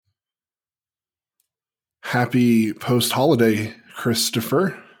Happy post-holiday,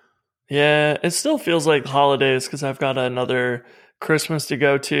 Christopher. Yeah, it still feels like holidays because I've got another Christmas to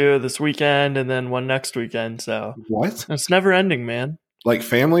go to this weekend and then one next weekend. So What? it's never ending, man. Like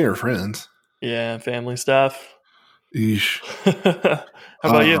family or friends? Yeah, family stuff. Eesh. How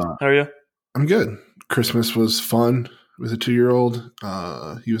about you? How are you? I'm good. Christmas was fun with a 2-year-old.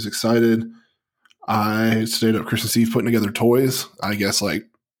 He was excited. I stayed up Christmas Eve putting together toys, I guess like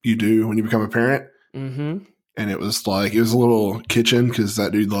you do when you become a parent. Mm-hmm. And it was a little kitchen because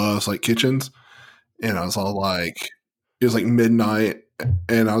that dude loves like kitchens. And I was all like, it was like midnight.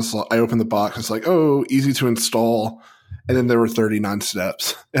 And I opened the box. It's like, oh, easy to install. And then there were 39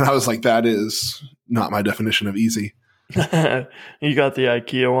 steps. And I was like, that is not my definition of easy. You got the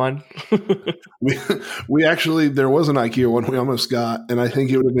IKEA one. we actually, there was an IKEA one we almost got. And I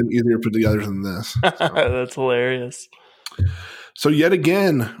think it would have been easier to put together than this. So. That's hilarious. So yet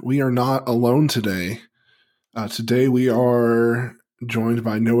again, we are not alone today. Today we are joined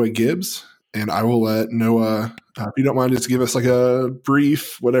by Noah Gibbs, and I will let Noah, if you don't mind, just give us like a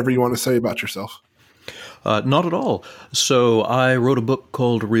brief, whatever you want to say about yourself. Not at all. So I wrote a book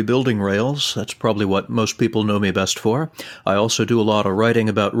called Rebuilding Rails. That's probably what most people know me best for. I also do a lot of writing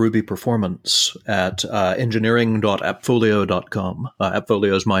about Ruby performance at engineering.appfolio.com.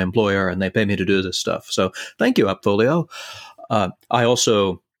 Appfolio is my employer, and they pay me to do this stuff. So thank you, Appfolio. I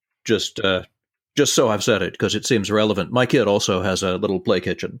also just so I've said it because it seems relevant. My kid also has a little play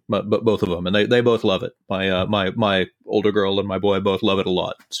kitchen, but both of them, and they both love it. My older girl and my boy both love it a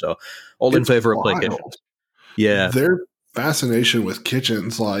lot. So all in favor of play kitchens. Yeah, their fascination with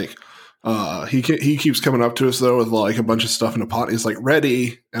kitchens, like he keeps coming up to us though with like a bunch of stuff in a pot. He's like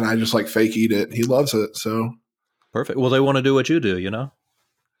ready, and I just like fake eat it. He loves it. So perfect. Well, they want to do what you do, you know.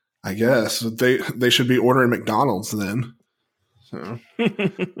 I guess they should be ordering McDonald's then. So.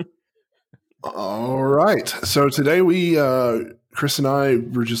 All right. So today we, Chris and I,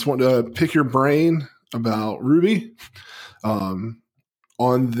 were just wanting to pick your brain about Ruby. On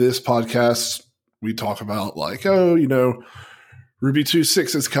this podcast, we talk about like, Ruby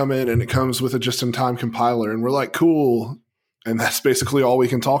 2.6 is coming and it comes with a just-in-time compiler. And we're like, cool. And that's basically all we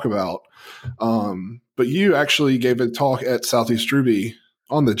can talk about. But you actually gave a talk at Southeast Ruby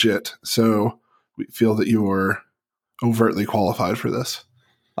on the JIT. So we feel that you are overtly qualified for this.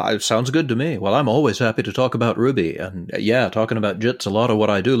 It sounds good to me. Well, I'm always happy to talk about Ruby. And yeah, talking about JIT's a lot of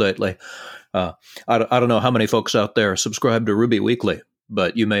what I do lately. I don't know how many folks out there subscribe to Ruby Weekly,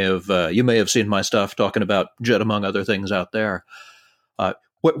 but you may have seen my stuff talking about JIT among other things out there.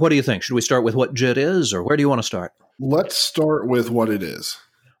 What do you think? Should we start with what JIT is, or where do you want to start? Let's start with what it is.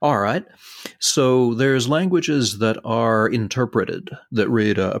 All right. So there's languages that are interpreted that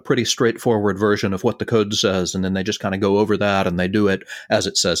read a pretty straightforward version of what the code says, and then they just kind of go over that and they do it as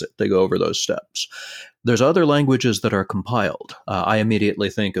it says it. They go over those steps. There's other languages that are compiled. I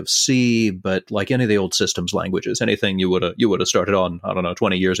immediately think of C, but like any of the old systems languages, anything you would have started on,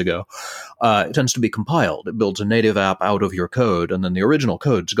 20 years ago, it tends to be compiled. It builds a native app out of your code, and then the original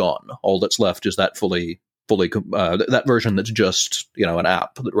code's gone. All that's left is that that version that's just an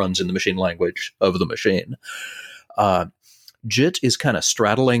app that runs in the machine language of the machine. JIT is kind of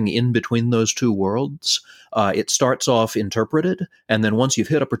straddling in between those two worlds. It starts off interpreted, and then once you've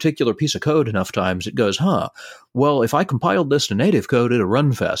hit a particular piece of code enough times, it goes, well, if I compiled this to native code, it'll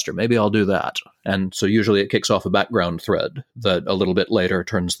run faster. Maybe I'll do that. And so usually it kicks off a background thread that a little bit later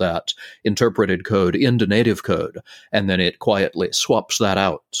turns that interpreted code into native code, and then it quietly swaps that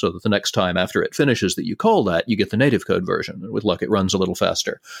out so that the next time after it finishes that you call that, you get the native code version. And with luck, it runs a little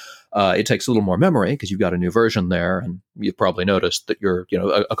faster. It takes a little more memory because you've got a new version there, and you've probably noticed that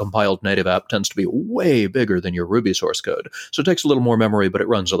a compiled native app tends to be way bigger than your Ruby source code. So it takes a little more memory, but it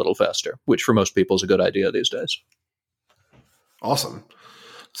runs a little faster, which for most people is a good idea these days. Awesome.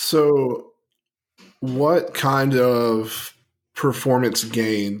 So what kind of performance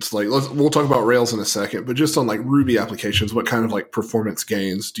gains, like we'll talk about Rails in a second, but just on like Ruby applications, what kind of like performance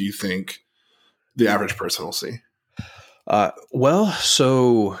gains do you think the average person will see?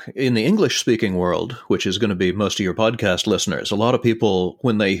 So in the English-speaking world, which is going to be most of your podcast listeners, a lot of people,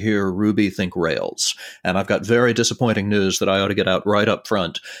 when they hear Ruby, think Rails. And I've got very disappointing news that I ought to get out right up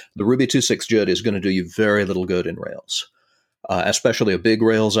front. The Ruby 2.6 JIT is going to do you very little good in Rails. Especially a big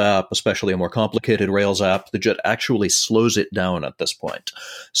Rails app, especially a more complicated Rails app. The JIT actually slows it down at this point.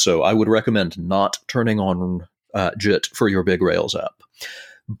 So I would recommend not turning on JIT for your big Rails app.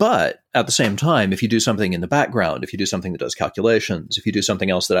 But at the same time, if you do something in the background, if you do something that does calculations, if you do something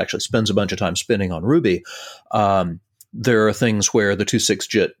else that actually spends a bunch of time spinning on Ruby, there are things where the 2.6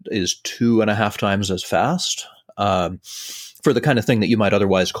 JIT is 2.5 times as fast. for the kind of thing that you might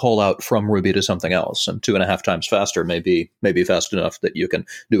otherwise call out from Ruby to something else. And 2.5 times faster may be fast enough that you can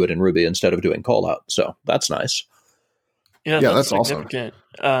do it in Ruby instead of doing call out. So that's nice. Yeah, that's significant.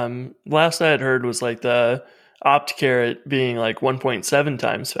 Awesome. Last I had heard was like the opt-caret being like 1.7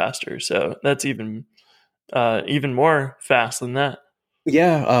 times faster. So that's even more fast than that.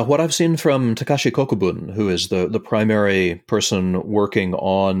 Yeah, what I've seen from Takashi Kokubun, who is the primary person working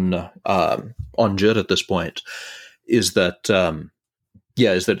on JIT at this point, is that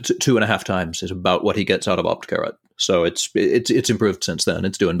 2.5 times is about what he gets out of opt-caret. So it's improved since then.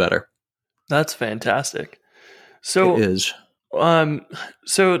 It's doing better. That's fantastic. So it is.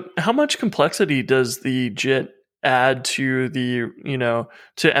 So how much complexity does the JIT add to the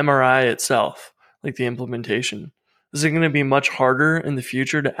to MRI itself, like the implementation? Is it going to be much harder in the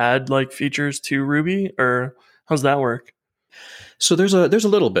future to add like features to Ruby, or how's that work? So there's a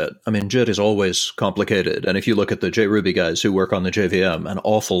little bit. I mean, JIT is always complicated, and if you look at the JRuby guys who work on the JVM, an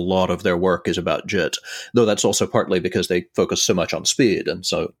awful lot of their work is about JIT. Though that's also partly because they focus so much on speed, and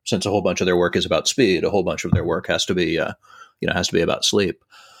so since a whole bunch of their work is about speed, a whole bunch of their work has to be about sleep.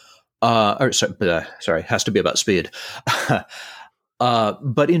 Has to be about speed.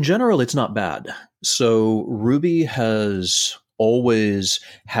 But in general, it's not bad. So Ruby has always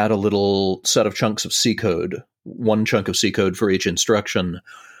had a little set of chunks of C code, one chunk of C code for each instruction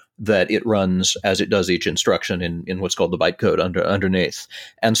that it runs as it does each instruction in what's called the bytecode underneath.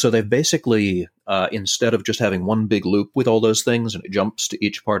 And so they've basically, instead of just having one big loop with all those things and it jumps to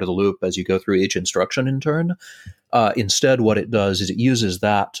each part of the loop as you go through each instruction in turn, instead what it does is it uses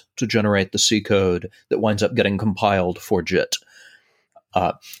that to generate the C code that winds up getting compiled for JIT.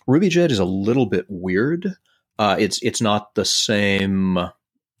 Ruby JIT is a little bit weird. It's not the same.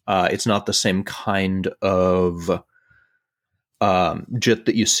 It's not the same kind of JIT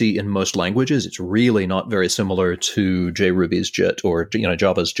that you see in most languages. It's really not very similar to JRuby's JIT or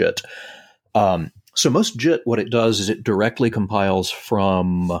Java's JIT. So most JIT, what it does is it directly compiles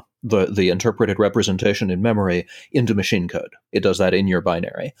from the interpreted representation in memory into machine code. It does that in your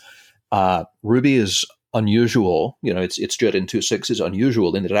binary. Ruby is unusual. Its JIT in 2.6 is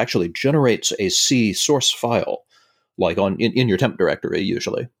unusual in that it actually generates a C source file, like in your temp directory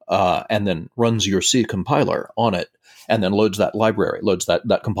usually, and then runs your C compiler on it, and then loads that library, loads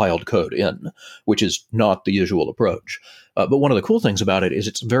that compiled code in, which is not the usual approach. But one of the cool things about it is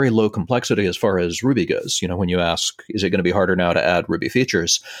it's very low complexity as far as Ruby goes. When you ask, is it going to be harder now to add Ruby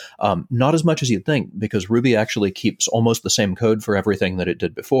features? Not as much as you'd think, because Ruby actually keeps almost the same code for everything that it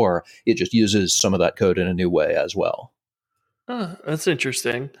did before. It just uses some of that code in a new way as well. Oh, that's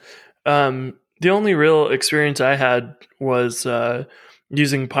interesting. The only real experience I had was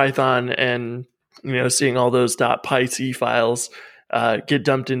using Python and seeing all those .pyc files get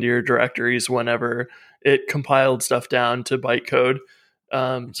dumped into your directories whenever it compiled stuff down to bytecode.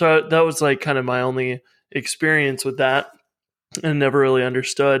 So that was like kind of my only experience with that, and never really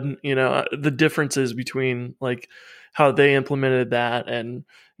understood the differences between like how they implemented that. And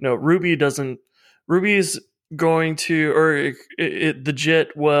Ruby's going to, or the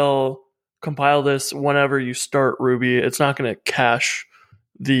JIT will compile this whenever you start Ruby. It's not going to cache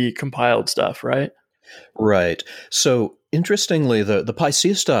the compiled stuff, right? Right. So interestingly, the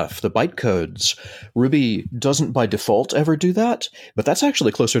PyC stuff, the bytecodes, Ruby doesn't by default ever do that, but that's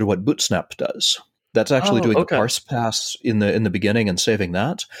actually closer to what Bootsnap does. That's actually doing the parse pass in the beginning and saving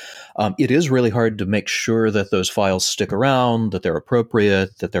that. It is really hard to make sure that those files stick around, that they're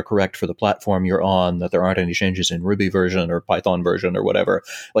appropriate, that they're correct for the platform you're on, that there aren't any changes in Ruby version or Python version or whatever.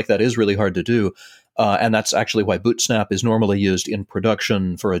 Like, that is really hard to do. And that's actually why Bootsnap is normally used in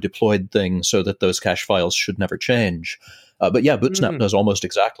production for a deployed thing, so that those cache files should never change. But yeah, Bootsnap does almost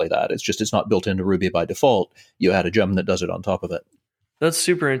exactly that. It's not built into Ruby by default. You add a gem that does it on top of it. That's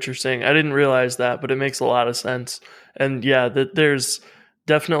super interesting. I didn't realize that, but it makes a lot of sense. And yeah, there's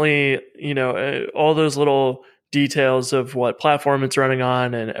definitely, all those little details of what platform it's running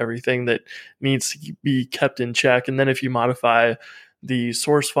on and everything that needs to be kept in check. And then if you modify the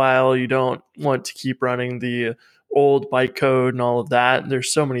source file, you don't want to keep running the old bytecode and all of that.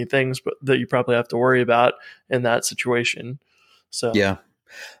 There's so many things that you probably have to worry about in that situation. So yeah,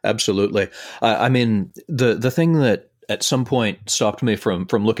 absolutely. I mean, the thing that at some point stopped me from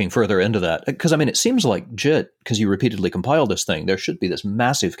looking further into that, because it seems like JIT, because you repeatedly compile this thing, there should be this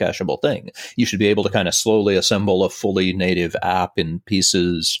massive cacheable thing. You should be able to kind of slowly assemble a fully native app in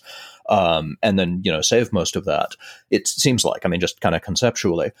pieces, and then save most of that. It seems like, just kind of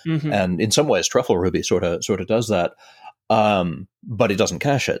conceptually, and in some ways, Truffle Ruby sort of does that, but it doesn't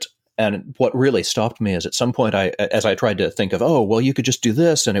cache it. And what really stopped me is at some point, as I tried to think of, oh, well, you could just do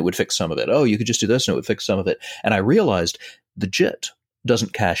this and it would fix some of it. Oh, you could just do this and it would fix some of it. And I realized the JIT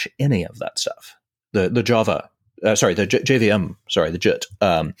doesn't cache any of that stuff. The JVM, the JIT,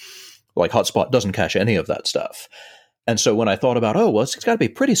 like Hotspot doesn't cache any of that stuff. And so when I thought about, oh, well, it's got to be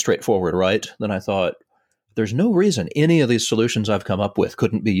pretty straightforward, right? Then I thought, there's no reason any of these solutions I've come up with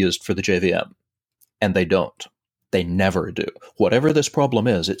couldn't be used for the JVM. And they don't. They never do. Whatever this problem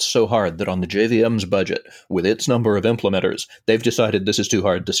is, it's so hard that on the JVM's budget, with its number of implementers, they've decided this is too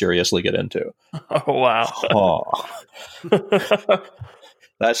hard to seriously get into. Oh, wow. Oh.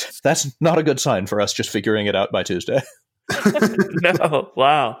 That's not a good sign for us just figuring it out by Tuesday. No,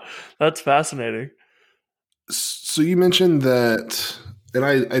 wow. That's fascinating. So you mentioned that, and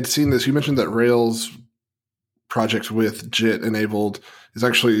I'd seen this, you mentioned that Rails projects with JIT enabled is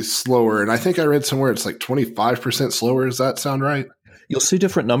actually slower. And I think I read somewhere it's like 25% slower. Does that sound right? You'll see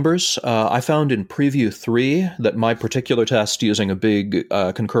different numbers. I found in Preview 3 that my particular test using a big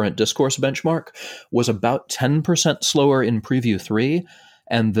concurrent discourse benchmark was about 10% slower in Preview 3,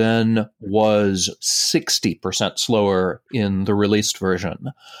 and then was 60% slower in the released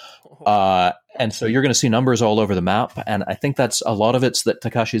version. And so you're going to see numbers all over the map. And I think that's a lot of it's that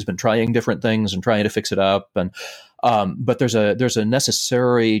Takashi's been trying different things and trying to fix it up. And but there's a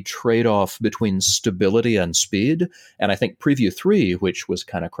necessary trade-off between stability and speed. And I think Preview 3, which was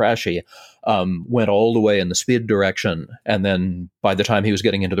kind of crashy, went all the way in the speed direction. And then by the time he was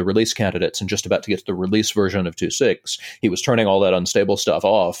getting into the release candidates and just about to get to the release version of 2.6, he was turning all that unstable stuff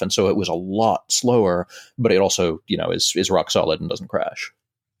off. And so it was a lot slower, but it also, is rock solid and doesn't crash.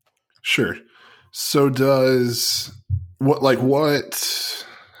 Sure. So what I'm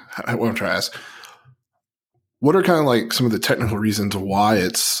trying to ask, what are kind of like some of the technical reasons why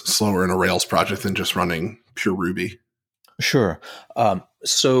it's slower in a Rails project than just running pure Ruby? Sure.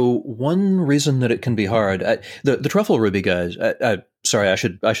 So one reason that it can be hard, the Truffle Ruby guys, sorry, I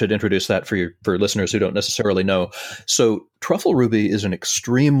should introduce that for listeners who don't necessarily know. So Truffle Ruby is an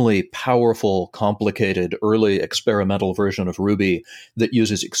extremely powerful, complicated, early experimental version of Ruby that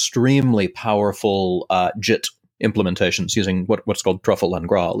uses extremely powerful JIT implementations using what's called Truffle and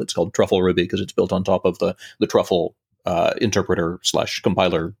Graal. It's called Truffle Ruby because it's built on top of the Truffle interpreter /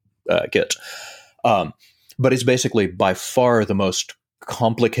 compiler kit. But it's basically by far the most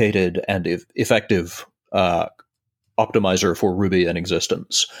complicated and effective optimizer for Ruby in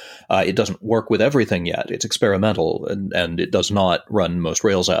existence. It doesn't work with everything yet. It's experimental, and it does not run most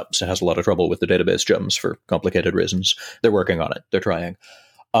Rails apps. It has a lot of trouble with the database gems for complicated reasons. They're working on it. They're trying.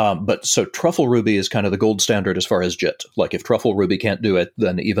 But so Truffle Ruby is kind of the gold standard as far as JIT. Like if Truffle Ruby can't do it,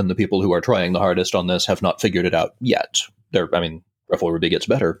 then even the people who are trying the hardest on this have not figured it out yet. Truffle Ruby gets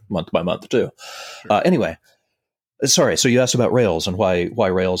better month by month too. Sure. Anyway, sorry. So you asked about Rails and why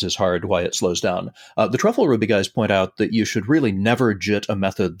Rails is hard, why it slows down. The Truffle Ruby guys point out that you should really never JIT a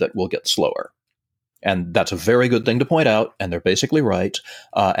method that will get slower. And that's a very good thing to point out, and they're basically right.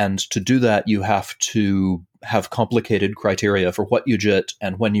 And to do that, you have to have complicated criteria for what you JIT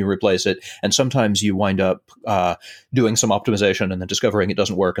and when you replace it. And sometimes you wind up doing some optimization and then discovering it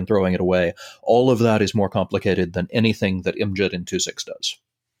doesn't work and throwing it away. All of that is more complicated than anything that imjit in 2.6 does.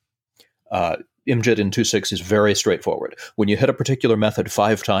 Imjit in 2.6 is very straightforward. When you hit a particular method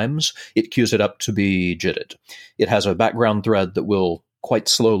 5 times, it queues it up to be JITted. It has a background thread that will quite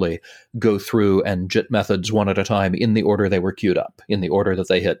slowly go through and JIT methods one at a time in the order they were queued up, in the order that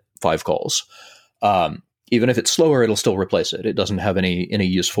they hit 5 calls. Even if it's slower, it'll still replace it. It doesn't have any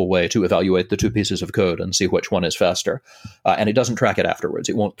useful way to evaluate the 2 pieces of code and see which one is faster. And it doesn't track it afterwards.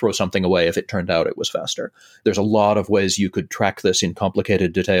 It won't throw something away if it turned out it was faster. There's a lot of ways you could track this in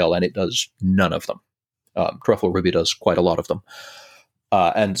complicated detail, and it does none of them. Truffle Ruby does quite a lot of them.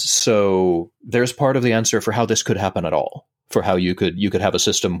 And so there's part of the answer for how this could happen at all, for how you could have a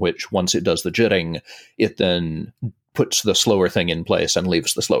system which, once it does the JITting, it then puts the slower thing in place and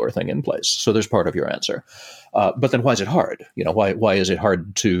leaves the slower thing in place. So there's part of your answer. But then why is it hard? Why is it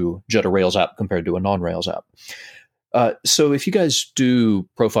hard to JIT a Rails app compared to a non-Rails app? So if you guys do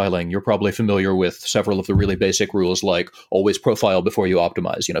profiling, you're probably familiar with several of the really basic rules, like always profile before you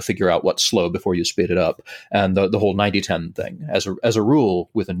optimize, figure out what's slow before you speed it up, and the whole 90-10 thing. As a rule,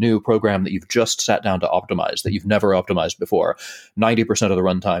 with a new program that you've just sat down to optimize, that you've never optimized before, 90% of the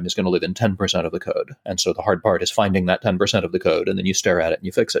runtime is going to live in 10% of the code. And so the hard part is finding that 10% of the code, and then you stare at it and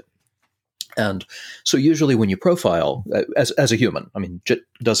you fix it. And so usually when you profile, as a human, JIT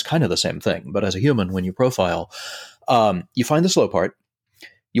does kind of the same thing, but as a human, when you profile, you find the slow part,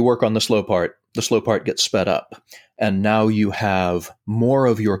 you work on the slow part, the slow part gets sped up. And now you have more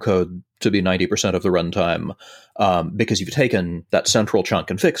of your code to be 90% of the runtime because you've taken that central chunk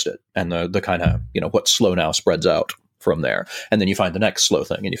and fixed it. And the kind of, what's slow now spreads out from there. And then you find the next slow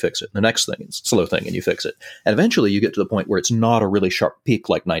thing and you fix it. The next thing is slow thing and you fix it. And eventually you get to the point where it's not a really sharp peak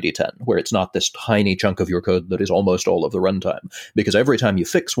like 9010, where it's not this tiny chunk of your code that is almost all of the runtime. Because every time you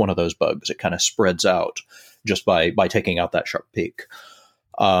fix one of those bugs, it kind of spreads out just by taking out that sharp peak.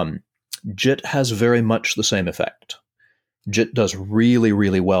 JIT has very much the same effect. JIT does really,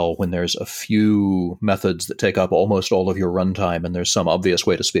 really well when there's a few methods that take up almost all of your runtime and there's some obvious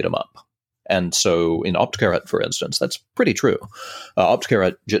way to speed them up. And so in optcaret, for instance, that's pretty true.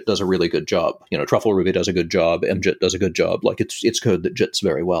 Optcaret, JIT does a really good job. Truffle Ruby does a good job. MJIT does a good job. Like it's code that JITs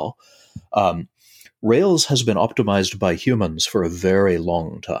very well. Rails has been optimized by humans for a very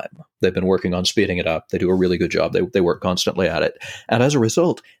long time. They've been working on speeding it up. They do a really good job. They work constantly at it. And as a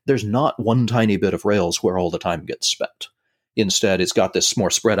result, there's not one tiny bit of Rails where all the time gets spent. Instead, it's got this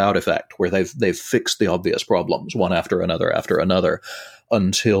more spread out effect where they've fixed the obvious problems one after another,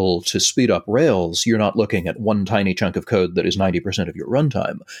 until to speed up Rails, you're not looking at one tiny chunk of code that is 90% of your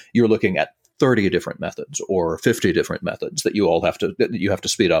runtime. You're looking at 30 different methods or 50 different methods that you have to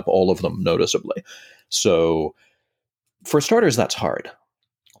speed up all of them noticeably. So for starters, that's hard.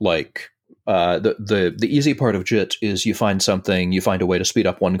 Like the easy part of JIT is you find something, you find a way to speed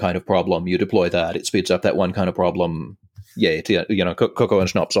up one kind of problem, you deploy that, it speeds up that one kind of problem. Yay, cocoa and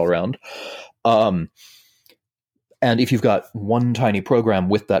schnapps all around. And if you've got one tiny program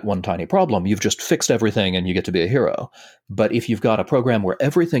with that one tiny problem, you've just fixed everything and you get to be a hero. But if you've got a program where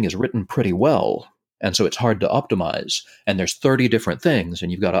everything is written pretty well, and so it's hard to optimize, and there's 30 different things,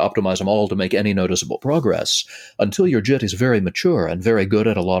 and you've got to optimize them all to make any noticeable progress, until your JIT is very mature and very good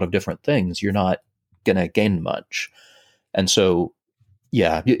at a lot of different things, you're not going to gain much. And so,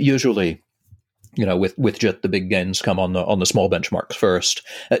 yeah, usually... with JIT, the big gains come on the small benchmarks first.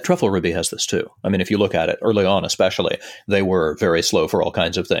 Truffle Ruby has this too. I mean, if you look at it early on, especially, they were very slow for all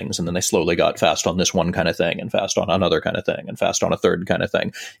kinds of things, and then they slowly got fast on this one kind of thing, and fast on another kind of thing, and fast on a third kind of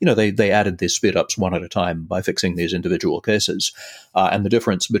thing. They added these speed ups one at a time by fixing these individual cases. And the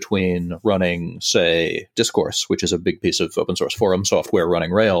difference between running, say, Discourse, which is a big piece of open source forum software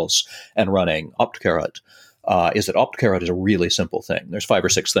running Rails, and running optcaret, is that optcaret is a really simple thing. There's 5 or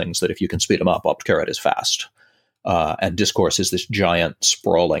 6 things that if you can speed them up, optcaret is fast. And Discourse is this giant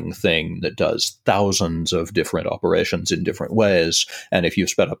sprawling thing that does thousands of different operations in different ways. And if you've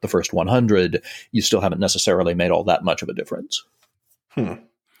sped up the first 100, you still haven't necessarily made all that much of a difference.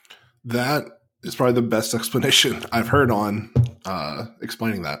 That is probably the best explanation I've heard on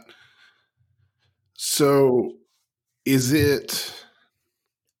explaining that. So is it...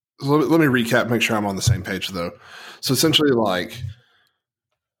 Let me recap, make sure I'm on the same page, though. So essentially, like,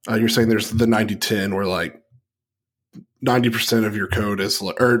 you're saying there's the 90-10 where, like, 90% of your code is,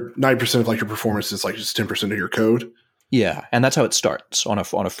 or 90% of, like, your performance is, like, just 10% of your code. Yeah, and that's how it starts. On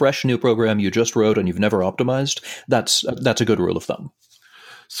a fresh new program you just wrote and you've never optimized, that's a good rule of thumb.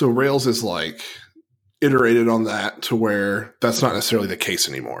 So Rails is, like, iterated on that to where that's not necessarily the case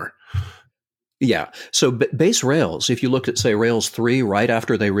anymore. Yeah. So base Rails, if you looked at, say, Rails 3 right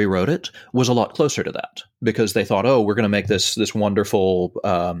after they rewrote it, was a lot closer to that because they thought, we're going to make this wonderful,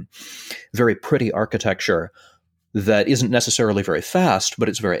 very pretty architecture that isn't necessarily very fast, but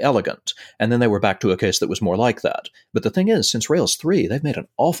it's very elegant. And then they were back to a case that was more like that. But the thing is, since Rails 3, they've made an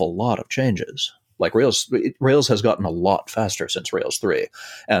awful lot of changes. Like Rails has gotten a lot faster since Rails 3.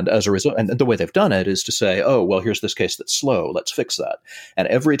 And as a result, and the way they've done it is to say, here's this case that's slow, let's fix that. And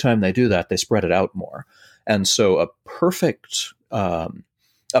every time they do that, they spread it out more. And so a perfect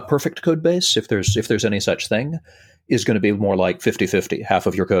code base, if there's any such thing, is going to be more like 50-50. Half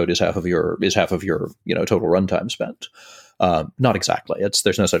of your code is half of your total runtime spent. Not exactly.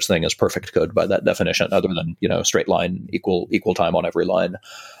 There's no such thing as perfect code by that definition, other than straight line equal time on every line.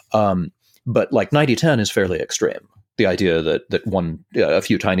 But like 90-10 is fairly extreme. The idea that a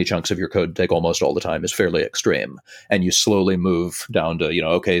few tiny chunks of your code take almost all the time is fairly extreme. And you slowly move down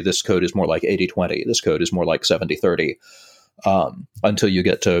to, this code is more like 80-20. This code is more like 70-30. Until you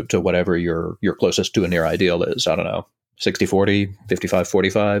get to whatever your closest to a near ideal is. I don't know, 60-40,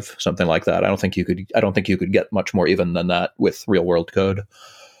 55-45, something like that. I don't think you could get much more even than that with real world code.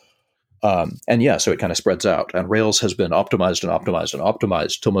 So it kind of spreads out. And Rails has been optimized and optimized and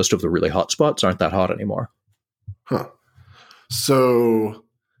optimized till most of the really hot spots aren't that hot anymore. Huh. So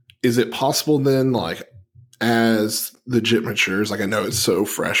is it possible then, like, as the JIT matures, like I know it's so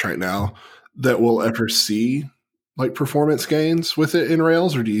fresh right now, that we'll ever see like performance gains with it in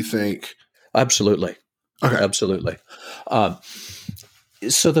Rails, or do you think? Absolutely. Okay. Absolutely.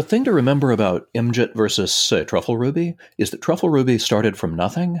 So the thing to remember about MJIT versus, say, Truffle Ruby is that Truffle Ruby started from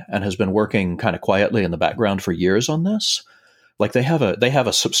nothing and has been working kind of quietly in the background for years on this. Like they have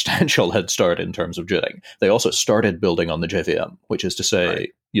a substantial head start in terms of JITting. They also started building on the JVM, which is to say,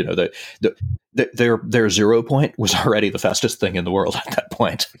 right. You know, their 0 point was already the fastest thing in the world at that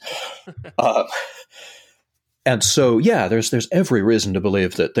point. And so, yeah, there's every reason to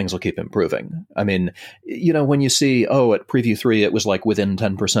believe that things will keep improving. I mean, you know, when you see, at Preview 3, it was like within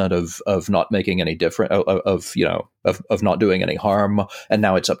 10% of not making any difference, of not doing any harm, and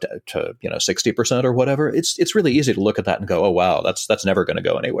now it's up to 60% or whatever. It's really easy to look at that and go, oh wow, that's never going to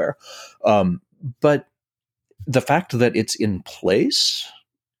go anywhere. But the fact that it's in place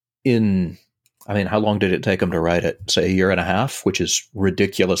how long did it take them to write it? Say a year and a half, which is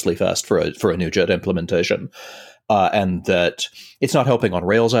ridiculously fast for a new JIT implementation. And that it's not helping on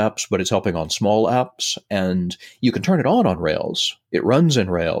Rails apps, but it's helping on small apps. And you can turn it on Rails. It runs in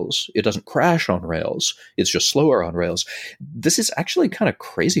Rails. It doesn't crash on Rails. It's just slower on Rails. This is actually kind of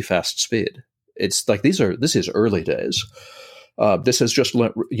crazy fast speed. It's like this is early days. This has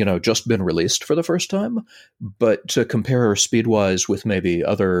just been released for the first time. But to compare speed-wise with maybe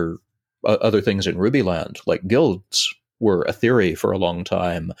other things in Rubyland, like guilds were a theory for a long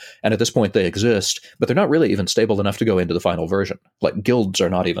time, and at this point they exist, but they're not really even stable enough to go into the final version. Like guilds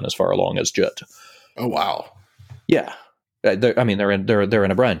are not even as far along as JIT. Oh wow! Yeah, they're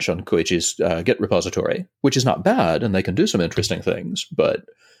in a branch on Koichi's Git repository, which is not bad, and they can do some interesting things, but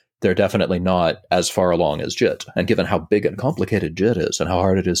they're definitely not as far along as JIT. And given how big and complicated JIT is and how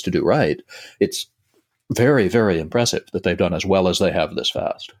hard it is to do right, it's very, very impressive that they've done as well as they have this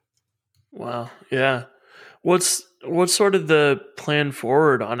fast. Wow. Yeah. What's sort of the plan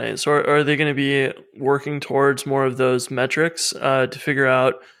forward on it? So are they going to be working towards more of those metrics to figure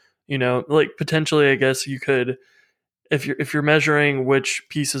out, like potentially, I guess you could, if you're measuring which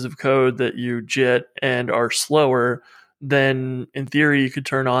pieces of code that you JIT and are slower, then in theory you could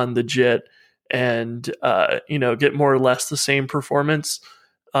turn on the JIT and get more or less the same performance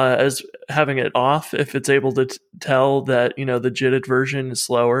as having it off. If it's able to tell that, the JITted version is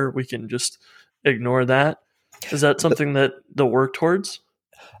slower, we can just ignore that. Is that something that they'll work towards?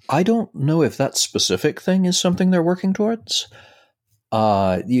 I don't know if that specific thing is something they're working towards.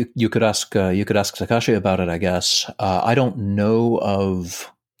 You could ask Takashi about it, I guess. I don't know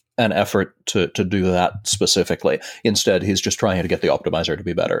of an effort to do that specifically. Instead, he's just trying to get the optimizer to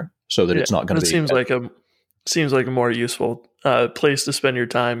be better so that it's not going to be... Seems like a more useful place to spend your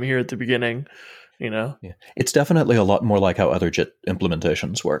time here at the beginning, Yeah. It's definitely a lot more like how other JIT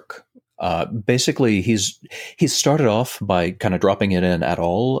implementations work. Basically, he's started off by kind of dropping it in at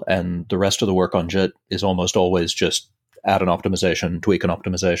all, and the rest of the work on JIT is almost always just add an optimization, tweak an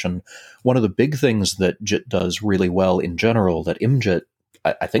optimization. One of the big things that JIT does really well in general that MJIT,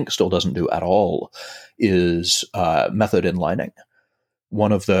 I think, still doesn't do at all is method inlining.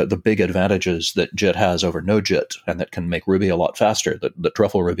 One of the big advantages that JIT has over no JIT, and that can make Ruby a lot faster, that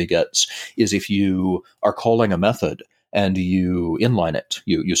Truffle Ruby gets, is if you are calling a method and you inline it,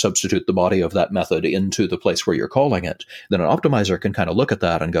 you substitute the body of that method into the place where you're calling it, then an optimizer can kind of look at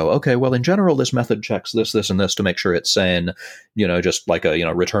that and go, okay, well, in general, this method checks this, this, and this to make sure it's sane, just like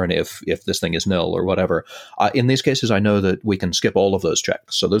a, return if this thing is nil or whatever. In these cases, I know that we can skip all of those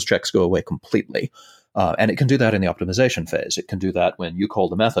checks. So those checks go away completely. And it can do that in the optimization phase. It can do that when you call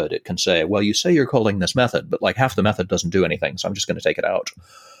the method. It can say, well, you say you're calling this method, but like half the method doesn't do anything, so I'm just going to take it out.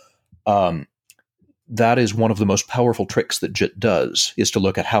 That is one of the most powerful tricks that JIT does, is to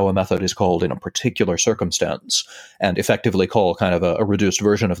look at how a method is called in a particular circumstance and effectively call kind of a reduced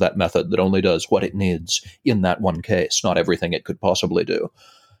version of that method that only does what it needs in that one case, not everything it could possibly do.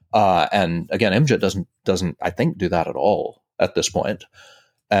 And again, MJIT doesn't, I think, do that at all at this point.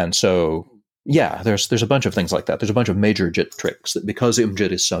 And so... yeah, there's a bunch of things like that. There's a bunch of major JIT tricks that because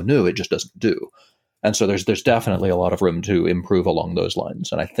MJIT is so new, it just doesn't do. And so there's definitely a lot of room to improve along those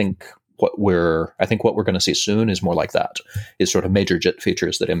lines. And I think what we're going to see soon is more like that, is sort of major JIT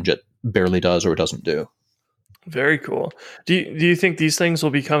features that MJIT barely does or doesn't do. Very cool. Do you think these things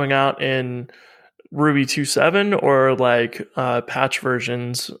will be coming out in Ruby 2.7 or like patch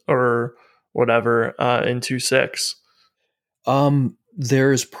versions or whatever in 2.6?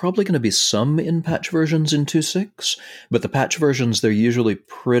 There's probably going to be some in patch versions in 2.6, but the patch versions, they're usually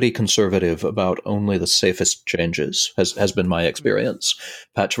pretty conservative about only the safest changes, has been my experience.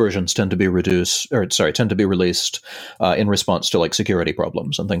 Patch versions tend to be released in response to like security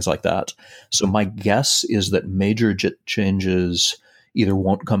problems and things like that. So my guess is that major JIT changes either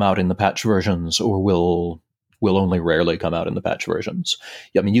won't come out in the patch versions or will will only rarely come out in the patch versions.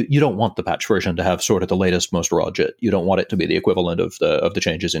 I mean, you don't want the patch version to have sort of the latest, most raw JIT. You don't want it to be the equivalent of the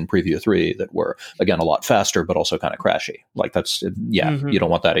changes in Preview 3 that were, again, a lot faster, but also kind of crashy. Like you don't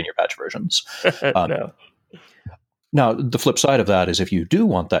want that in your patch versions. No. Now, the flip side of that is if you do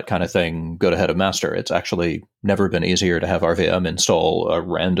want that kind of thing, go to Head of Master. It's actually never been easier to have RVM install a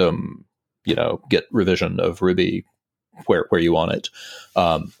random, Git revision of Ruby where you want it.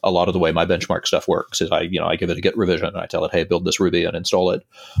 A lot of the way my benchmark stuff works is I give it a Git revision and I tell it, hey, build this Ruby and install it.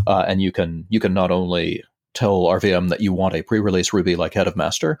 And you can not only tell RVM that you want a pre-release Ruby like Head of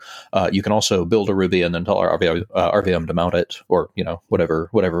Master, you can also build a Ruby and then tell RVM to mount it, or whatever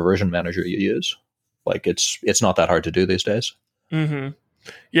version manager you use. Like it's not that hard to do these days. Mm-hmm.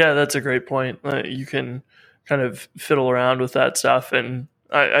 Yeah, that's a great point. You can kind of fiddle around with that stuff, and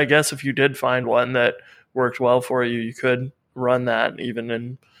I guess if you did find one that worked well for you, you could run that even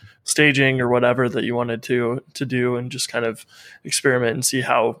in staging or whatever that you wanted to do, and just kind of experiment and see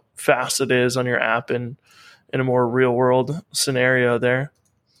how fast it is on your app in a more real world scenario there.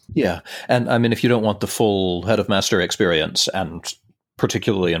 Yeah, and I mean, if you don't want the full Head of Master experience, and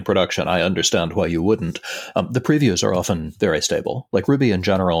particularly in production, I understand why you wouldn't. The previews are often very stable. Like Ruby in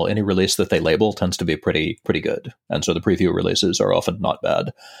general, any release that they label tends to be pretty good. And so the preview releases are often not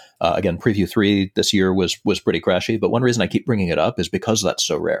bad. Again, Preview 3 this year was pretty crashy, but one reason I keep bringing it up is because that's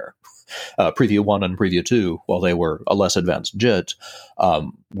so rare. Preview 1 and Preview 2, while they were a less advanced JIT,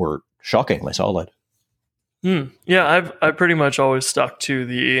 were shockingly solid. Yeah, I've pretty much always stuck to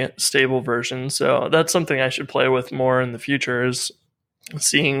the stable version, so that's something I should play with more in the future, is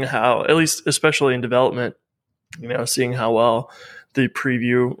seeing how, at least especially in development, seeing how well the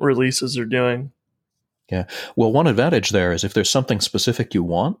preview releases are doing. Yeah. Well, one advantage there is if there's something specific you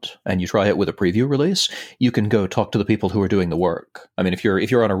want and you try it with a preview release, you can go talk to the people who are doing the work. I mean, if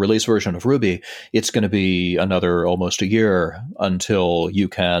you're on a release version of Ruby, it's going to be another almost a year until you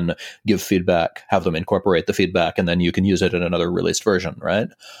can give feedback, have them incorporate the feedback, and then you can use it in another released version, right?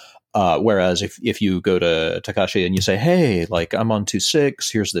 Whereas if you go to Takashi and you say, hey, like I'm on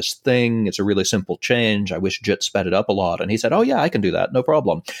 2.6, here's this thing, it's a really simple change, I wish JIT sped it up a lot. And he said, oh yeah, I can do that, no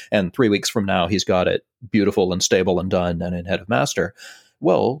problem. And 3 weeks from now, he's got it beautiful and stable and done and in Head of Master.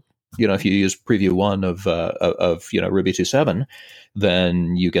 Well, if you use Preview 1 of Ruby 2.7,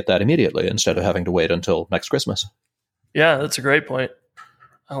 then you get that immediately instead of having to wait until next Christmas. Yeah, that's a great point.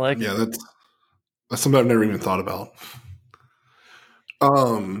 I like it. Yeah, that's something I've never even thought about.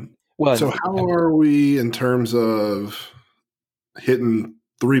 So how are we in terms of hitting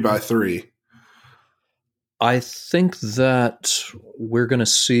 3x3? I think that we're going to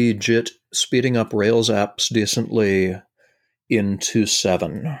see JIT speeding up Rails apps decently in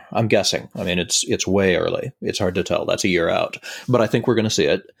 2.7. I'm guessing. I mean, it's way early. It's hard to tell. That's a year out. But I think we're going to see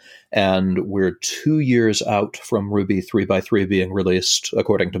it. And we're 2 years out from Ruby 3x3 being released,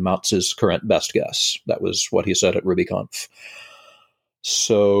 according to Mautz's current best guess. That was what he said at RubyConf.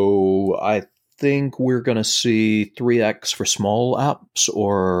 So I think we're going to see 3x for small apps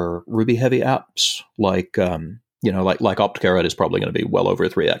or Ruby heavy apps, like Optcarrot is probably going to be well over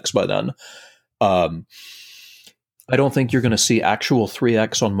 3x by then. I don't think you're going to see actual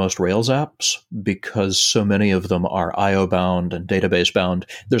 3x on most Rails apps because so many of them are IO bound and database bound.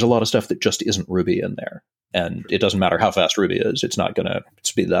 There's a lot of stuff that just isn't Ruby in there, and it doesn't matter how fast Ruby is; it's not going to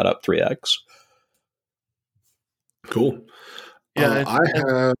speed that up 3x. Cool. Yeah,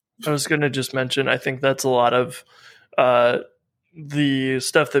 I was going to just mention, I think that's a lot of the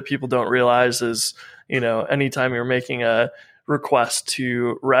stuff that people don't realize is, anytime you're making a request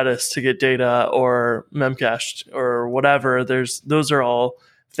to Redis to get data or Memcached or whatever, those are all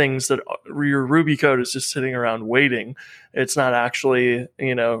things that your Ruby code is just sitting around waiting. It's not actually,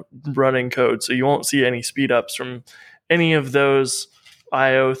 running code. So you won't see any speed ups from any of those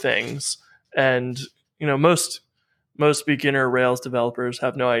IO things. And, most beginner Rails developers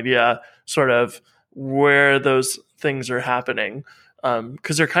have no idea sort of where those things are happening,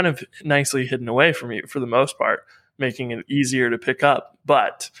 because they're kind of nicely hidden away from you for the most part, making it easier to pick up.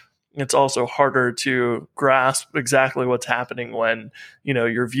 But it's also harder to grasp exactly what's happening when,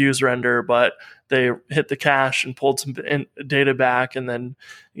 your views render, but they hit the cache and pulled some data back. And then,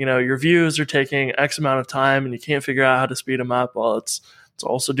 your views are taking X amount of time and you can't figure out how to speed them up. Well, it's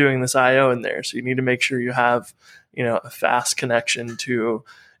also doing this IO in there. So you need to make sure you have, a fast connection to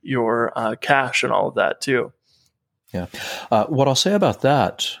your cache and all of that too. Yeah. What I'll say about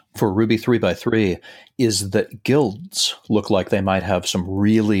that for Ruby 3x3 is that guilds look like they might have some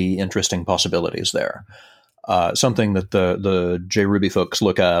really interesting possibilities there. Something that the JRuby folks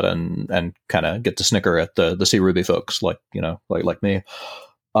look at and kind of get to snicker at the CRuby folks, like me.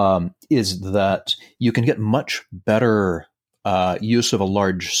 is that you can get much better use of a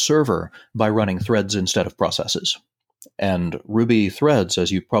large server by running threads instead of processes. And Ruby threads,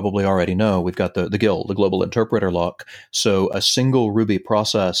 as you probably already know, we've got the GIL, the global interpreter lock. So a single Ruby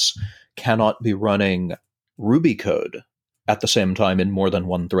process cannot be running Ruby code at the same time in more than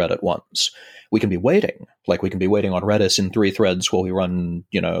one thread at once. We can be waiting, like we can be waiting on Redis in 3 threads while we run,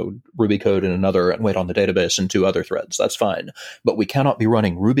 Ruby code in another and wait on the database in 2 other threads. That's fine. But we cannot be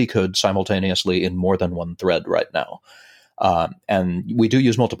running Ruby code simultaneously in more than one thread right now. And we do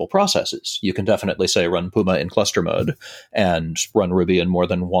use multiple processes. You can definitely say run Puma in cluster mode and run Ruby in more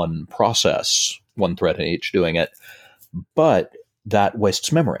than one process, one thread in each doing it. But that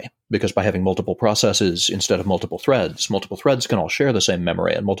wastes memory, because by having multiple processes instead of multiple threads can all share the same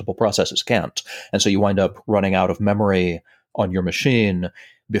memory and multiple processes can't. And so you wind up running out of memory on your machine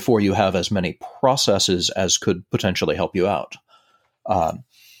before you have as many processes as could potentially help you out.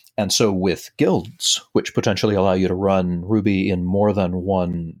 And so with guilds, which potentially allow you to run Ruby in more than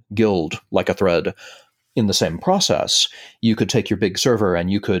one guild, like a thread, in the same process, you could take your big server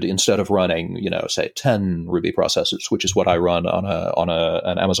and you could, instead of running, say 10 Ruby processes, which is what I run on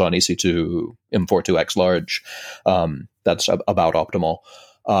an Amazon EC2 M42X large, that's about optimal.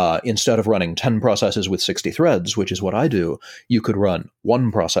 Instead of running 10 processes with 60 threads, which is what I do, you could run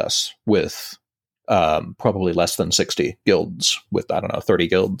one process with probably less than 60 guilds, with, 30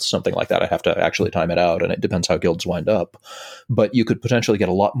 guilds, something like that. I have to actually time it out, and it depends how guilds wind up. But you could potentially get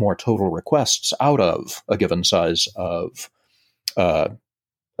a lot more total requests out of a given size of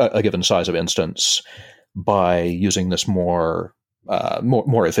instance by using this more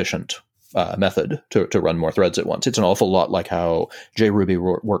efficient method to run more threads at once. It's an awful lot like how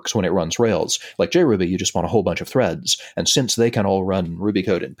JRuby works when it runs Rails. Like JRuby, you just want a whole bunch of threads, and since they can all run Ruby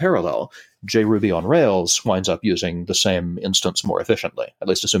code in parallel, JRuby on Rails winds up using the same instance more efficiently, at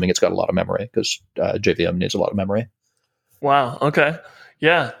least assuming it's got a lot of memory, because JVM needs a lot of memory. Wow. Okay.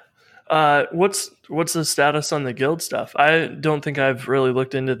 Yeah. What's the status on the guild stuff? I don't think I've really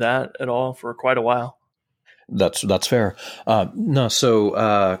looked into that at all for quite a while. That's fair.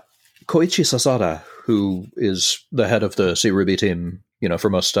 So Koichi Sasada, who is the head of the C Ruby team,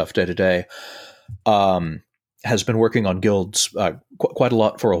 for most stuff day to day, has been working on guilds quite a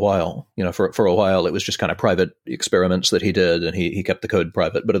lot for a while. For a while, it was just kind of private experiments that he did, and he kept the code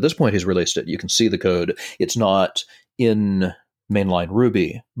private. But at this point, he's released it. You can see the code. It's not in mainline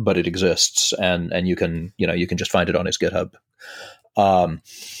Ruby, but it exists, and you can just find it on his GitHub.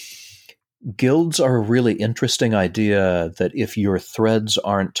 Guilds are a really interesting idea that if your threads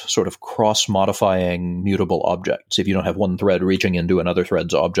aren't sort of cross-modifying mutable objects, if you don't have one thread reaching into another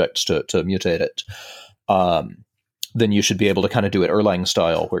thread's objects to mutate it, then you should be able to kind of do it Erlang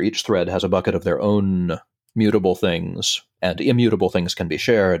style, where each thread has a bucket of their own mutable things, and immutable things can be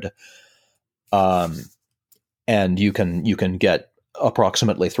shared. And you can get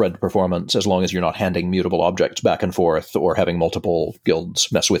approximately thread performance as long as you're not handing mutable objects back and forth or having multiple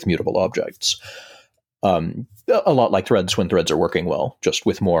guilds mess with mutable objects. A lot like threads when threads are working well, just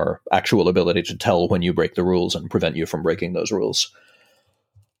with more actual ability to tell when you break the rules and prevent you from breaking those rules.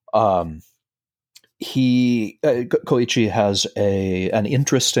 Koichi has an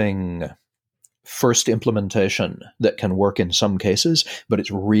interesting first implementation that can work in some cases, but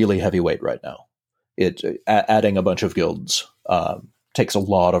it's really heavyweight right now. Adding a bunch of guilds takes a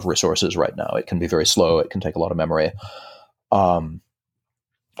lot of resources right now. It can be very slow. It can take a lot of memory.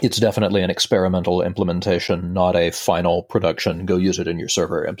 It's definitely an experimental implementation, not a final production, go use it in your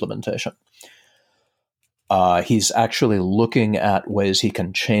server implementation. He's actually looking at ways he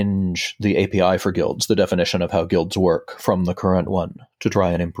can change the API for guilds, the definition of how guilds work from the current one, to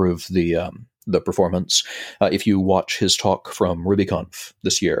try and improve the performance. If you watch his talk from RubyConf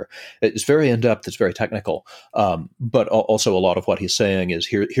this year, it's very in-depth, it's very technical, but also a lot of what he's saying is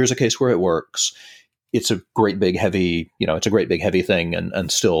here's a case where it works. It's a great big heavy, thing,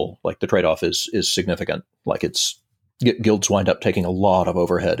 and still, like, the trade-off is significant. Like, guilds wind up taking a lot of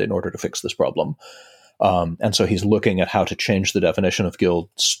overhead in order to fix this problem. And so he's looking at how to change the definition of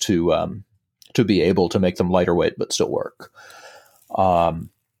guilds to be able to make them lighter weight but still work.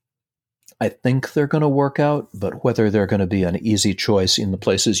 I think they're going to work out, but whether they're going to be an easy choice in the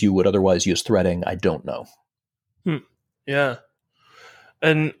places you would otherwise use threading, I don't know. Yeah.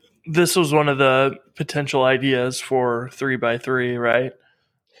 And this was one of the potential ideas for 3x3, right?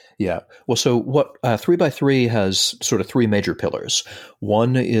 Yeah. Well, so what 3x3 has sort of 3 major pillars.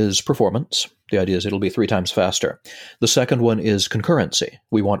 One is performance. The idea is it'll be 3 times faster. The second one is concurrency.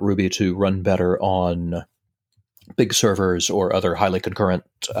 We want Ruby to run better on big servers or other highly concurrent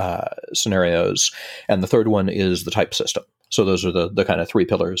scenarios. And the third one is the type system. So those are the kind of three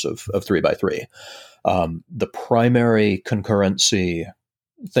pillars of 3x3. The primary concurrency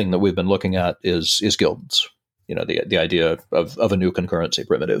thing that we've been looking at is guilds. The idea of a new concurrency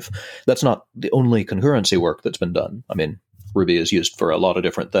primitive. That's not the only concurrency work that's been done. I mean, Ruby is used for a lot of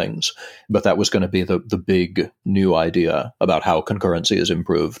different things, but that was going to be the big new idea about how concurrency is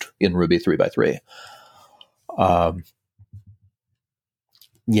improved in Ruby 3x3.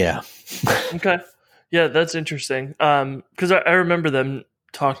 Yeah. Okay. Yeah, that's interesting. Because I remember them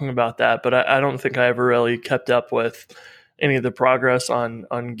talking about that, but I don't think I ever really kept up with any of the progress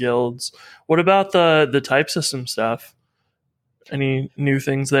on guilds. What about the type system stuff? Any new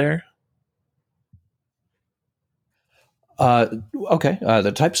things there? Okay.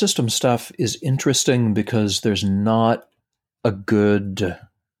 The type system stuff is interesting because there's not a good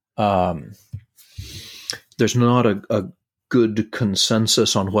good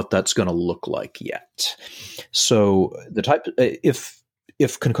consensus on what that's going to look like yet. So the type, if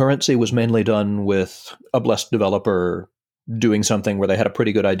concurrency was mainly done with a blessed developer doing something where they had a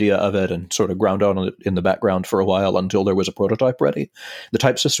pretty good idea of it and sort of ground on it in the background for a while until there was a prototype ready, the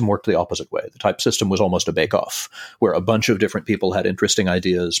type system worked the opposite way. The type system was almost a bake-off, where a bunch of different people had interesting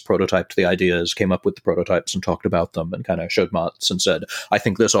ideas, prototyped the ideas, came up with the prototypes and talked about them and kind of showed Mats and said, I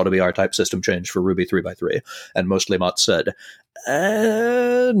think this ought to be our type system change for Ruby 3x3. And mostly Mats said,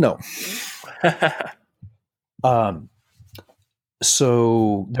 no.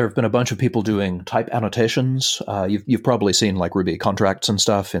 So there have been a bunch of people doing type annotations. You've probably seen like Ruby contracts and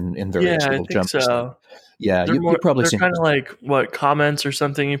stuff in various little gems. So. Yeah, you've probably seen. They're kind of like what comments or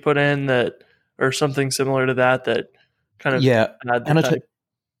something you put in that, or something similar to that kind of add the type.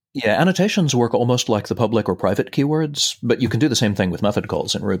 Yeah, annotations work almost like the public or private keywords, but you can do the same thing with method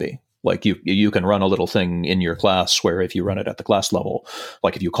calls in Ruby. Like you can run a little thing in your class where if you run it at the class level,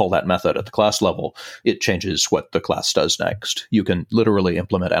 like if you call that method at the class level, it changes what the class does next. You can literally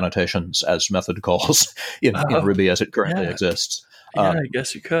implement annotations as method calls in Ruby as it currently exists. Yeah, I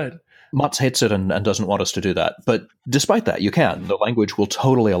guess you could. Mats hates it and doesn't want us to do that. But despite that, you can. The language will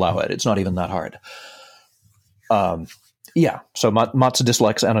totally allow it. It's not even that hard. Yeah, so Mats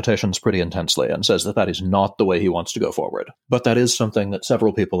dislikes annotations pretty intensely and says that is not the way he wants to go forward. But that is something that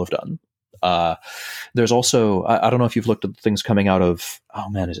several people have done. There's also, I don't know if you've looked at things coming out of,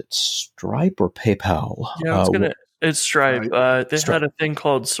 is it Stripe or PayPal? Yeah, it's Stripe. They had a thing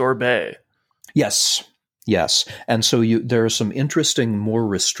called Sorbet. Yes. And so there are some interesting, more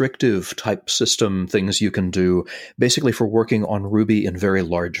restrictive type system things you can do basically for working on Ruby in very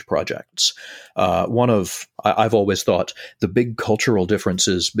large projects. I've always thought the big cultural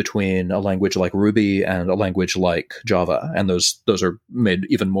differences between a language like Ruby and a language like Java, and those are made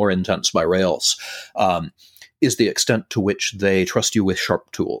even more intense by Rails, is the extent to which they trust you with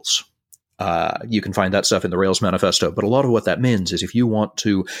sharp tools. You can find that stuff in the Rails manifesto, but a lot of what that means is if you want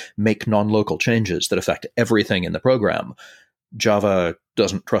to make non-local changes that affect everything in the program, Java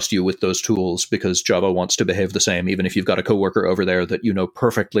doesn't trust you with those tools because Java wants to behave the same, even if you've got a coworker over there that you know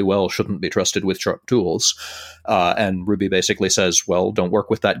perfectly well shouldn't be trusted with sharp tools. And Ruby basically says, well, don't work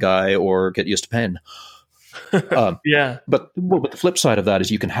with that guy or get used to pain. Yeah. But the flip side of that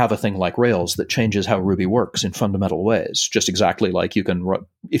is you can have a thing like Rails that changes how Ruby works in fundamental ways, just exactly like you can,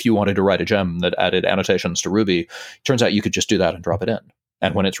 if you wanted to write a gem that added annotations to Ruby, turns out you could just do that and drop it in.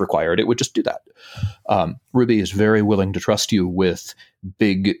 And when it's required, it would just do that. Ruby is very willing to trust you with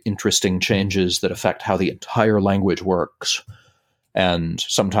big, interesting changes that affect how the entire language works. And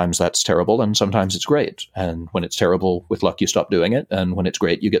sometimes that's terrible, and sometimes it's great. And when it's terrible, with luck, you stop doing it. And when it's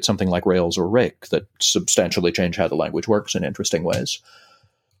great, you get something like Rails or Rake that substantially change how the language works in interesting ways.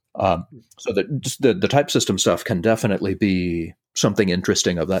 So the type system stuff can definitely be something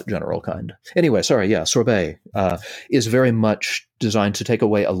interesting of that general kind. Anyway, Sorbet is very much designed to take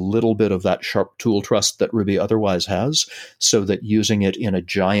away a little bit of that sharp tool trust that Ruby otherwise has, so that using it in a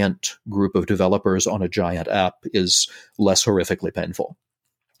giant group of developers on a giant app is less horrifically painful.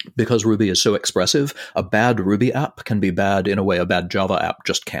 Because Ruby is so expressive, a bad Ruby app can be bad in a way a bad Java app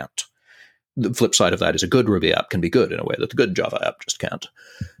just can't. The flip side of that is a good Ruby app can be good in a way that the good Java app just can't.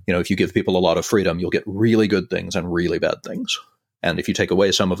 If you give people a lot of freedom, you'll get really good things and really bad things. And if you take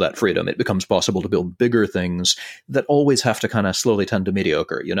away some of that freedom, it becomes possible to build bigger things that always have to kind of slowly tend to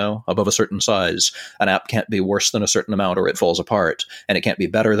mediocre, Above a certain size, an app can't be worse than a certain amount or it falls apart. And it can't be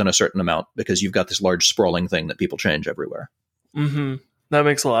better than a certain amount because you've got this large sprawling thing that people change everywhere. Mm-hmm. That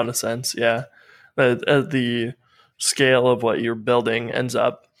makes a lot of sense, yeah. The scale of what you're building ends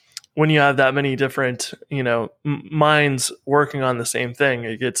up, when you have that many different, minds working on the same thing,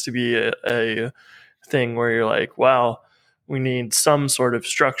 it gets to be a thing where you're like, wow, we need some sort of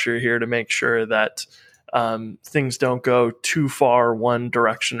structure here to make sure that things don't go too far one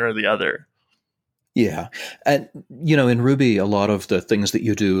direction or the other. Yeah. And, in Ruby, a lot of the things that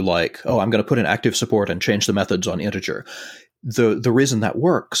you do, like, I'm going to put in active support and change the methods on integer. The reason that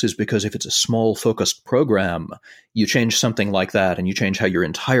works is because if it's a small focused program, you change something like that and you change how your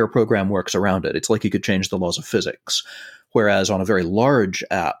entire program works around it. It's like you could change the laws of physics. Whereas on a very large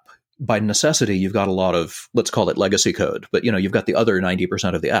app, by necessity, you've got a lot of, let's call it legacy code, but you've got the other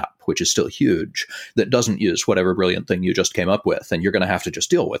 90% of the app, which is still huge, that doesn't use whatever brilliant thing you just came up with. And you're going to have to just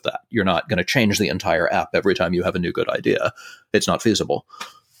deal with that. You're not going to change the entire app every time you have a new good idea. It's not feasible.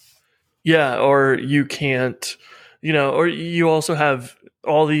 Yeah. Or you can't, or you also have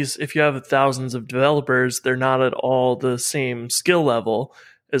all these, if you have thousands of developers, they're not at all the same skill level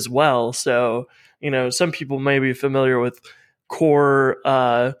as well. So, some people may be familiar with core,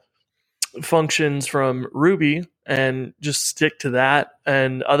 functions from Ruby and just stick to that.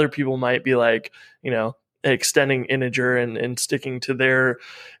 And other people might be like, extending integer and sticking to their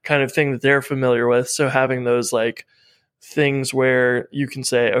kind of thing that they're familiar with. So having those like things where you can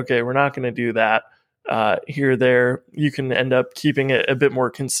say, okay, we're not going to do that here, there, you can end up keeping it a bit more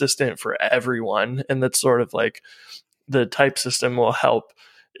consistent for everyone. And that's sort of like the type system will help.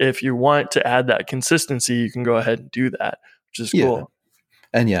 If you want to add that consistency, you can go ahead and do that, which is cool.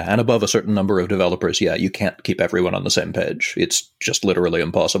 And above a certain number of developers, you can't keep everyone on the same page. It's just literally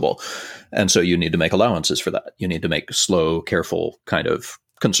impossible. And so you need to make allowances for that. You need to make slow, careful, kind of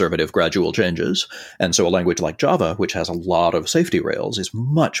conservative, gradual changes. And so a language like Java, which has a lot of safety rails, is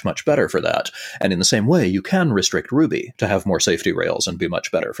much, much better for that. And in the same way, you can restrict Ruby to have more safety rails and be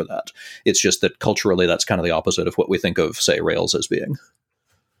much better for that. It's just that culturally, that's kind of the opposite of what we think of, say, Rails as being.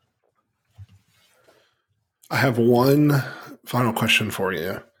 I have one final question for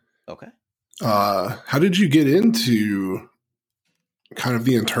you. Okay. How did you get into kind of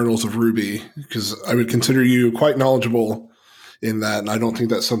the internals of Ruby? Because I would consider you quite knowledgeable in that, and I don't think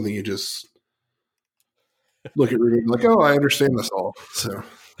that's something you just look at Ruby and be like, I understand this all.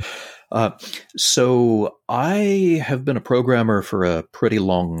 So I have been a programmer for a pretty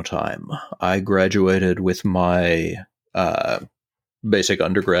long time. I graduated with my basic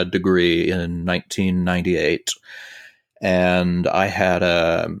undergrad degree in 1998. And I had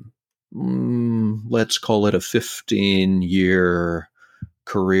let's call it a 15-year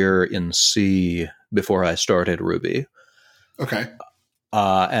career in C before I started Ruby. Okay.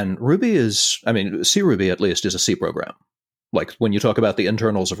 And Ruby C Ruby at least is a C program. Like when you talk about the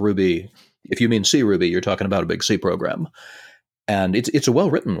internals of Ruby, if you mean C Ruby, you're talking about a big C program. And it's a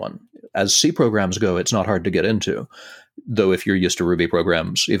well-written one. As C programs go, it's not hard to get into. Though if you're used to Ruby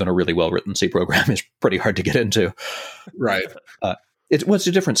programs, even a really well-written C program is pretty hard to get into. Right. It's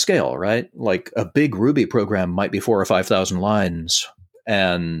a different scale, right? Like a big Ruby program might be 4,000 or 5,000 lines.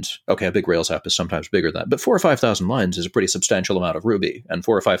 And okay, a big Rails app is sometimes bigger than that, but 4,000 or 5,000 lines is a pretty substantial amount of Ruby, and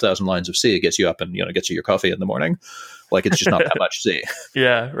 4,000 or 5,000 lines of C gets you up and gets you your coffee in the morning. Like it's just not that much C.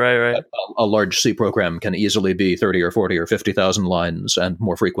 Yeah, right. A large C program can easily be 30 or 40 or 50,000 lines, and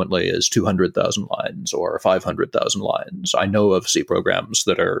more frequently is 200,000 lines or 500,000 lines. I know of C programs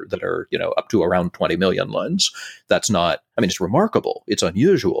that are up to around 20 million lines. That's not. I mean, it's remarkable. It's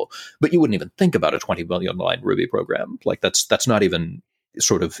unusual, but you wouldn't even think about a 20 million line Ruby program. Like that's not even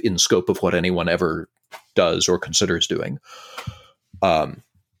sort of in scope of what anyone ever does or considers doing. And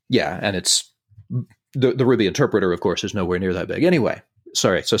it's the Ruby interpreter, of course, is nowhere near that big. Anyway,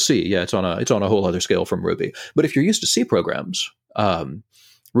 sorry. So C, it's on a whole other scale from Ruby. But if you're used to C programs,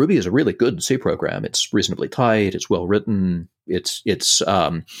 Ruby is a really good C program. It's reasonably tight. It's well written. It's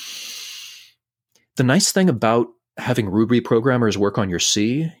the nice thing about having Ruby programmers work on your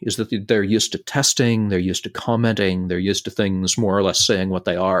C is that they're used to testing, they're used to commenting, they're used to things more or less saying what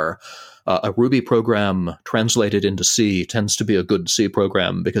they are. A Ruby program translated into C tends to be a good C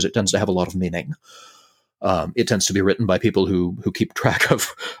program because it tends to have a lot of meaning. It tends to be written by people who keep track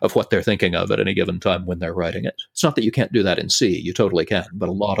of what they're thinking of at any given time when they're writing it. It's not that you can't do that in C. You totally can. But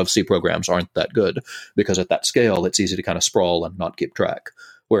a lot of C programs aren't that good because at that scale, it's easy to kind of sprawl and not keep track.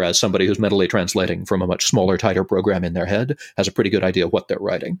 Whereas somebody who's mentally translating from a much smaller, tighter program in their head has a pretty good idea of what they're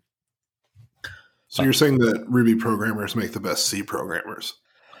writing. So you're saying that Ruby programmers make the best C programmers?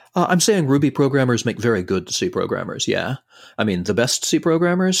 I'm saying Ruby programmers make very good C programmers, yeah. I mean, the best C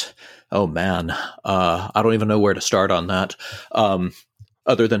programmers? Oh, man. I don't even know where to start on that.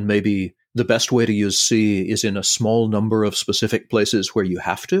 Other than maybe the best way to use C is in a small number of specific places where you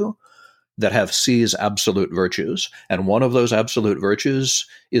have to, that have C's absolute virtues. And one of those absolute virtues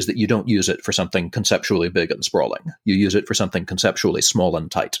is that you don't use it for something conceptually big and sprawling. You use it for something conceptually small and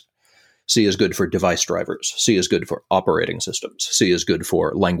tight. C is good for device drivers. C is good for operating systems. C is good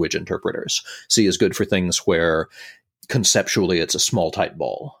for language interpreters. C is good for things where conceptually it's a small tight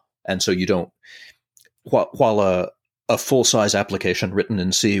ball. And so you don't, while a full-size application written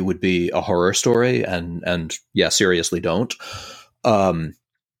in C would be a horror story, and yeah, seriously don't.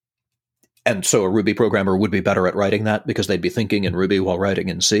 And so a Ruby programmer would be better at writing that because they'd be thinking in Ruby while writing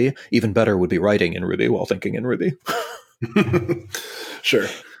in C. Even better would be writing in Ruby while thinking in Ruby. Sure.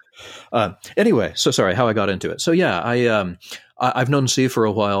 Anyway, so sorry how I got into it. So yeah, I've known C for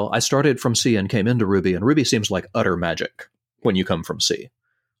a while. I started from C and came into Ruby, and Ruby seems like utter magic when you come from C.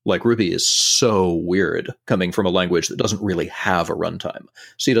 Like, Ruby is so weird coming from a language that doesn't really have a runtime.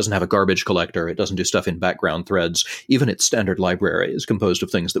 C doesn't have a garbage collector. It doesn't do stuff in background threads. Even its standard library is composed of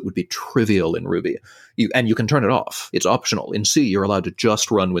things that would be trivial in Ruby. And you can turn it off. It's optional. In C, you're allowed to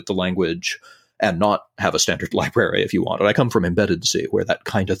just run with the language and not have a standard library if you want. And I come from embedded C, where that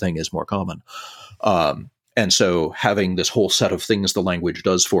kind of thing is more common. And so having this whole set of things the language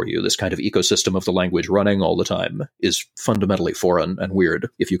does for you, this kind of ecosystem of the language running all the time, is fundamentally foreign and weird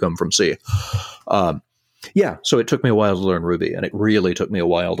if you come from C. Yeah, so it took me a while to learn Ruby, and it really took me a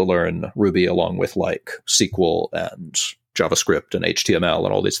while to learn Ruby along with like SQL and JavaScript and HTML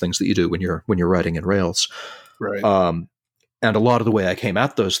and all these things that you do when you're writing in Rails. Right. And a lot of the way I came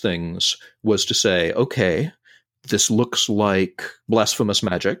at those things was to say, okay, this looks like blasphemous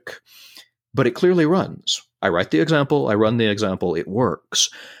magic, but it clearly runs. I write the example, I run the example, it works.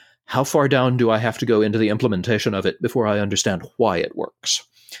 How far down do I have to go into the implementation of it before I understand why it works?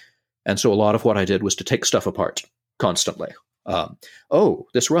 And so a lot of what I did was to take stuff apart constantly. Oh,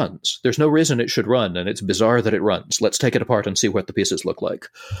 this runs. There's no reason it should run, and it's bizarre that it runs. Let's take it apart and see what the pieces look like.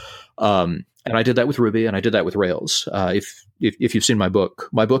 And I did that with Ruby, and I did that with Rails. If you've seen my book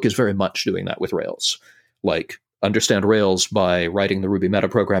is very much doing that with Rails. Like, understand Rails by writing the Ruby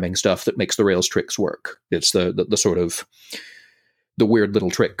metaprogramming stuff that makes the Rails tricks work. It's the sort of the weird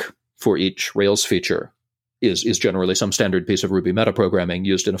little trick for each Rails feature is generally some standard piece of Ruby metaprogramming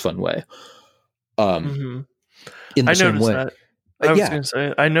used in a fun way. In the same way. That. I was going to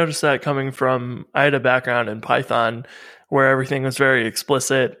say, I noticed that coming from, I had a background in Python where everything was very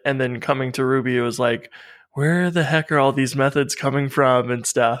explicit, and then coming to Ruby, it was like, where the heck are all these methods coming from and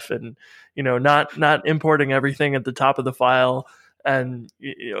stuff? And, not importing everything at the top of the file, and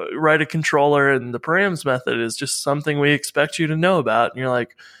write a controller, and the params method is just something we expect you to know about. And you're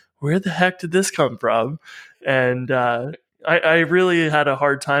like, where the heck did this come from? And I really had a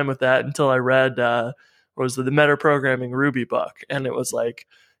hard time with that until I read was the metaprogramming Ruby book, and it was like,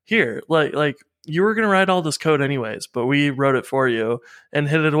 here, like you were going to write all this code anyways, but we wrote it for you and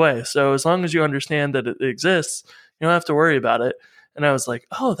hid it away. So as long as you understand that it exists, you don't have to worry about it. And I was like,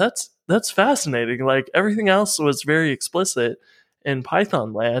 oh, that's fascinating. Like, everything else was very explicit in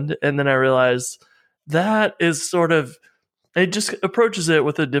Python land. And then I realized that is sort of, it just approaches it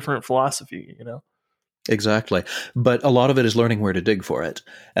with a different philosophy, Exactly. But a lot of it is learning where to dig for it.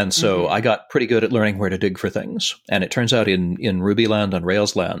 And so I got pretty good at learning where to dig for things. And it turns out in Ruby land and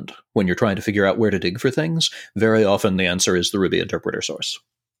Rails land, when you're trying to figure out where to dig for things, very often the answer is the Ruby interpreter source.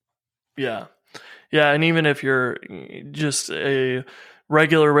 Yeah. Yeah. And even if you're just a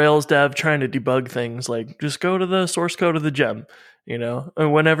regular Rails dev trying to debug things, like, just go to the source code of the gem,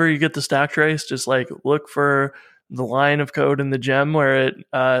 and whenever you get the stack trace, just like look for the line of code in the gem where it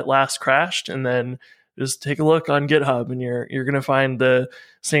last crashed, and then just take a look on GitHub, and you're going to find the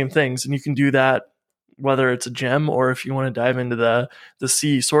same things. And you can do that whether it's a gem or if you want to dive into the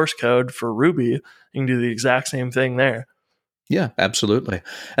C source code for Ruby, you can do the exact same thing there. Yeah, absolutely.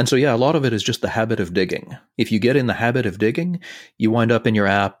 And so, yeah, a lot of it is just the habit of digging. If you get in the habit of digging, you wind up in your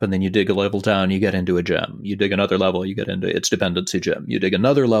app, and then you dig a level down, you get into a gem. You dig another level, you get into its dependency gem. You dig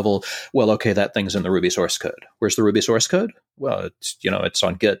another level, well, okay, that thing's in the Ruby source code. Where's the Ruby source code? Well, it's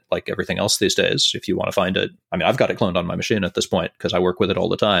on Git like everything else these days, if you want to find it. I mean, I've got it cloned on my machine at this point because I work with it all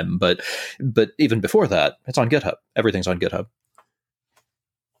the time. But even before that, it's on GitHub. Everything's on GitHub.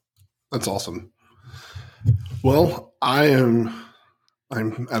 That's awesome. Well, I'm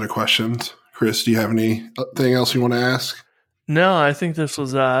out of questions. Chris, do you have anything else you want to ask? No, I think this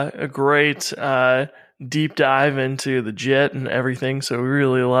was a great deep dive into the JIT and everything. So we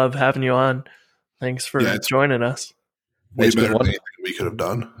really love having you on. Thanks for joining us. Way better than anything we could have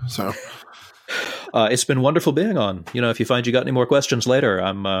done. So it's been wonderful being on. If you find you got any more questions later,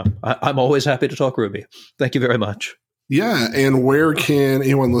 I'm always happy to talk Ruby. Thank you very much. Yeah, and where can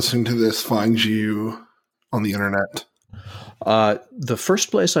anyone listening to this find you on the internet? The first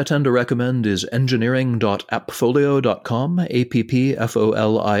place I tend to recommend is engineering.appfolio.com,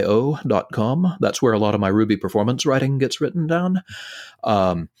 APPFOLIO.com. That's where a lot of my Ruby performance writing gets written down.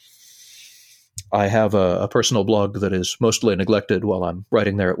 I have a personal blog that is mostly neglected while I'm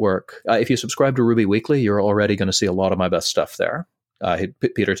writing there at work. If you subscribe to Ruby Weekly, you're already going to see a lot of my best stuff there.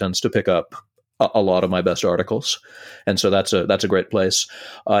 Peter tends to pick up a lot of my best articles, and so that's a great place.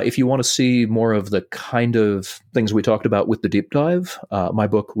 If you want to see more of the kind of things we talked about with the deep dive, my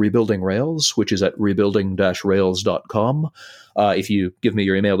book Rebuilding Rails, which is at rebuilding-rails.com. If you give me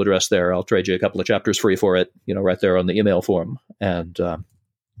your email address there, I'll trade you a couple of chapters free for it, right there on the email form. And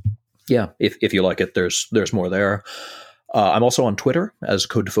yeah, if you like it, there's more there. I'm also on Twitter as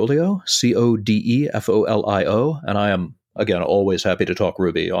Codefolio, Codefolio, and I am, again, always happy to talk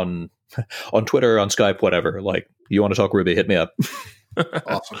Ruby on Twitter, on Skype, whatever. Like, you want to talk Ruby, hit me up.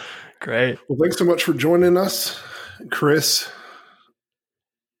 Awesome. Great. Well, thanks so much for joining us, Chris.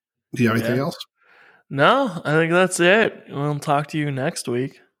 Do you have anything else? No, I think that's it. We'll talk to you next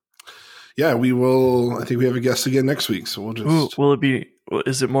week. Yeah, we will. I think we have a guest again next week, so we'll just. Will it be?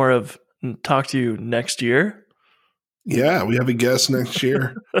 Is it more of talk to you next year? Yeah, we have a guest next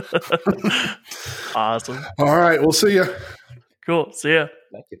year. Awesome. All right, we'll see you. Cool. See ya.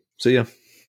 Thank you. See ya.